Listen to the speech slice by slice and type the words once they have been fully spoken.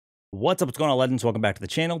What's going on, legends? Welcome back to the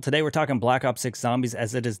channel. Today we're talking Black Ops 6 Zombies,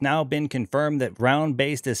 as it has now been confirmed that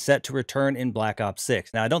round-based is set to return in Black Ops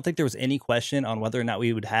 6. Now, I don't think there was any question on whether or not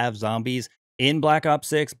we would have zombies in Black Ops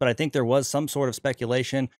 6, but I think there was some sort of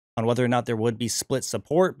speculation on whether or not there would be split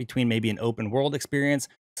support between maybe an open world experience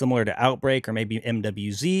similar to Outbreak or maybe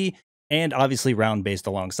MWZ, and obviously round-based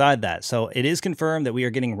alongside that. So it is confirmed that we are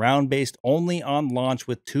getting round-based only on launch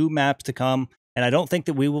with 2 maps to come. And I don't think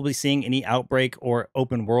that we will be seeing any Outbreak or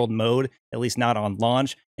open world mode, at least not on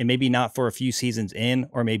launch, and maybe not for a few seasons in,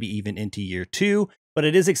 or maybe even into year 2. But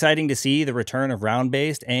it is exciting to see the return of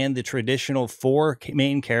round-based and the traditional 4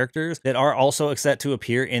 main characters that are also set to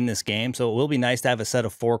appear in this game. So it will be nice to have a set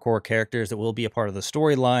of 4 core characters that will be a part of the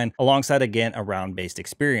storyline, alongside, again, a round-based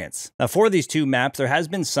experience. Now, for these 2 maps, there has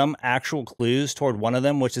been some actual clues toward one of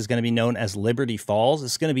them, which is going to be known as Liberty Falls.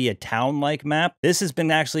 It's going to be a town-like map. This has been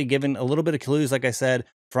actually given a little bit of clues, like I said,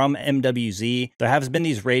 from MWZ. There have been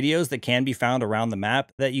these radios that can be found around the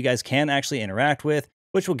map that you guys can actually interact with,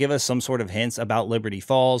 which will give us some sort of hints about Liberty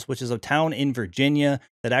Falls, which is a town in Virginia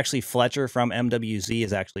that actually Fletcher from MWZ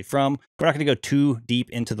is actually from. We're not going to go too deep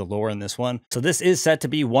into the lore in this one. So this is set to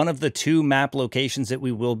be one of the 2 map locations that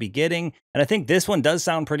we will be getting. And I think this one does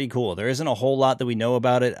sound pretty cool. There isn't a whole lot that we know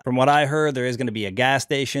about it. From what I heard, there is going to be a gas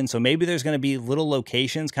station. So maybe there's going to be little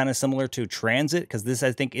locations kind of similar to Transit, because this,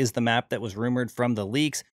 I think, is the map that was rumored from the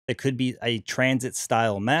leaks. It could be a transit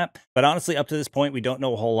style map, but honestly, up to this point, we don't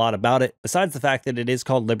know a whole lot about it, besides the fact that it is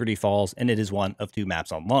called Liberty Falls and it is one of 2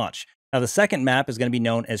 maps on launch. Now, the second map is going to be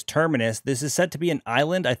known as Terminus. This is set to be an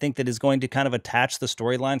island, I think, that is going to kind of attach the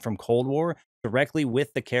storyline from Cold War directly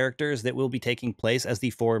with the characters that will be taking place as the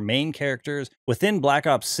 4 main characters within Black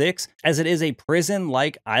Ops 6, as it is a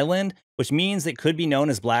prison-like island, which means it could be known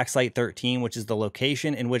as Black Site 13, which is the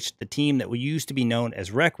location in which the team that used to be known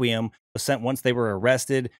as Requiem was sent once they were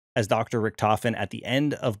arrested as Dr. Richtofen at the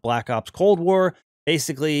end of Black Ops Cold War,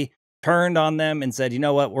 basically turned on them and said, you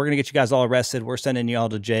know what, we're going to get you guys all arrested, we're sending you all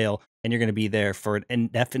to jail, and you're going to be there for an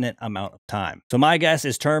indefinite amount of time. So my guess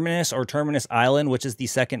is Terminus, or Terminus Island, which is the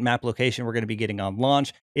second map location we're going to be getting on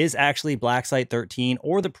launch, is actually Black Site 13,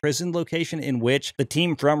 or the prison location in which the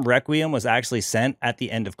team from Requiem was actually sent at the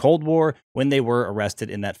end of Cold War when they were arrested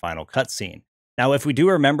in that final cutscene. Now, if we do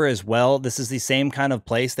remember as well, this is the same kind of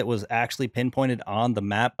place that was actually pinpointed on the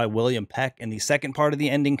map by William Peck in the second part of the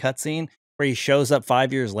ending cutscene, where he shows up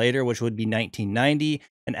 5 years later, which would be 1990,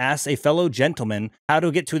 and asks a fellow gentleman how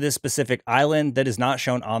to get to this specific island that is not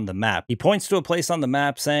shown on the map. He points to a place on the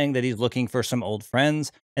map saying that he's looking for some old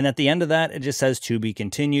friends, and at the end of that, it just says to be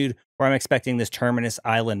continued, where I'm expecting this Terminus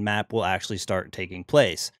Island map will actually start taking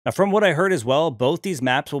place. Now, from what I heard as well, both these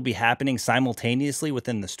maps will be happening simultaneously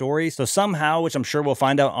within the story, so somehow, which I'm sure we'll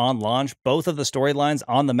find out on launch, both of the storylines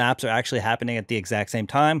on the maps are actually happening at the exact same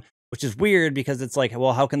time, which is weird because it's like,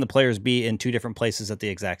 well, how can the players be in 2 different places at the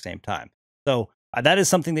exact same time? So that is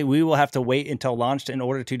something that we will have to wait until launch in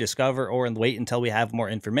order to discover, or wait until we have more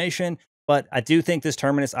information. But I do think this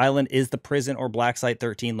Terminus Island is the prison or Black Site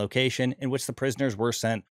 13 location in which the prisoners were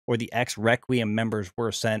sent, or the ex-Requiem members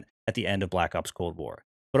were sent at the end of Black Ops Cold War.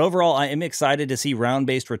 But overall, I am excited to see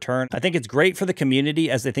round-based return. I think it's great for the community,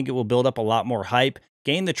 as I think it will build up a lot more hype,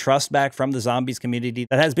 gain the trust back from the zombies community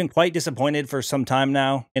that has been quite disappointed for some time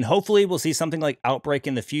now, and hopefully we'll see something like Outbreak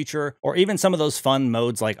in the future, or even some of those fun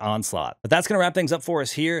modes like Onslaught. But that's going to wrap things up for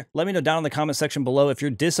us here. Let me know down in the comment section below if you're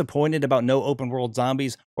disappointed about no open world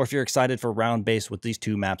zombies, or if you're excited for round-based with these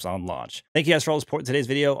 2 maps on launch. Thank you guys for all the support in today's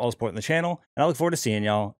video, all the support in the channel, and I look forward to seeing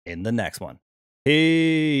y'all in the next one.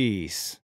 Peace.